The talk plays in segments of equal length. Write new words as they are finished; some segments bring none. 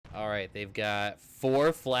All right, they've got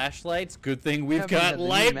 4 flashlights. Good thing we've got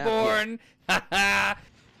Haven't had the new map Lightborn. Ha ha.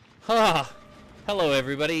 Huh. Hello,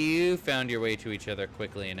 everybody. You found your way to each other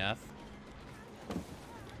quickly enough.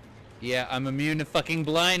 Yeah, I'm immune to fucking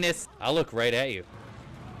blindness. I'll look right at you.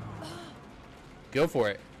 Go for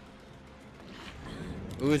it.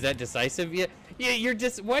 Ooh, is that decisive? Yeah, you're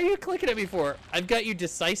just. Why are you clicking at me for? I've got you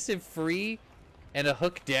decisive free and a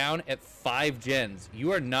hook down at 5 gens.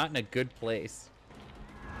 You are not in a good place.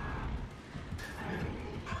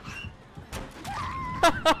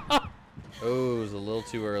 Oh, it was a little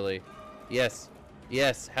too early. Yes.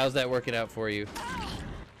 Yes. How's that working out for you?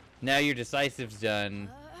 Now your decisive's done.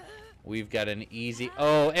 We've got an easy...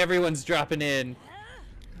 Oh, everyone's dropping in.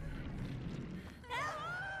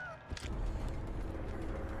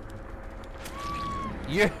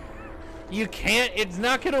 You can't... It's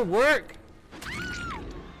not gonna work.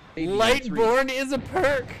 Lightborn is a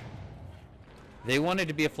perk. They wanted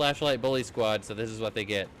to be a flashlight bully squad, so this is what they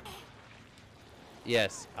get.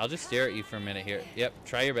 Yes, I'll just stare at you for a minute here. Yep,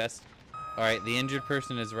 try your best. All right, the injured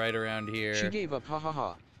person is right around here. She gave up, ha ha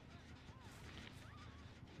ha.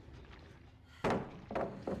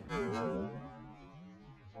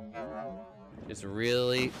 Just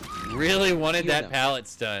really wanted that pallet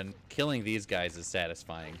stun. Killing these guys is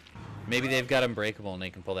satisfying. Maybe they've got Unbreakable and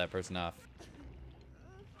they can pull that person off.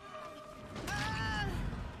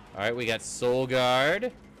 All right, we got Soul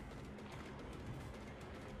Guard.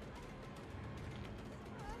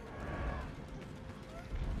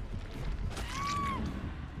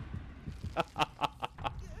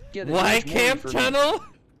 Why camp tunnel?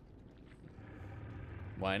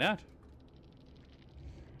 Why not?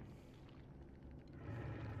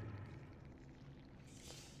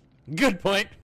 Good point.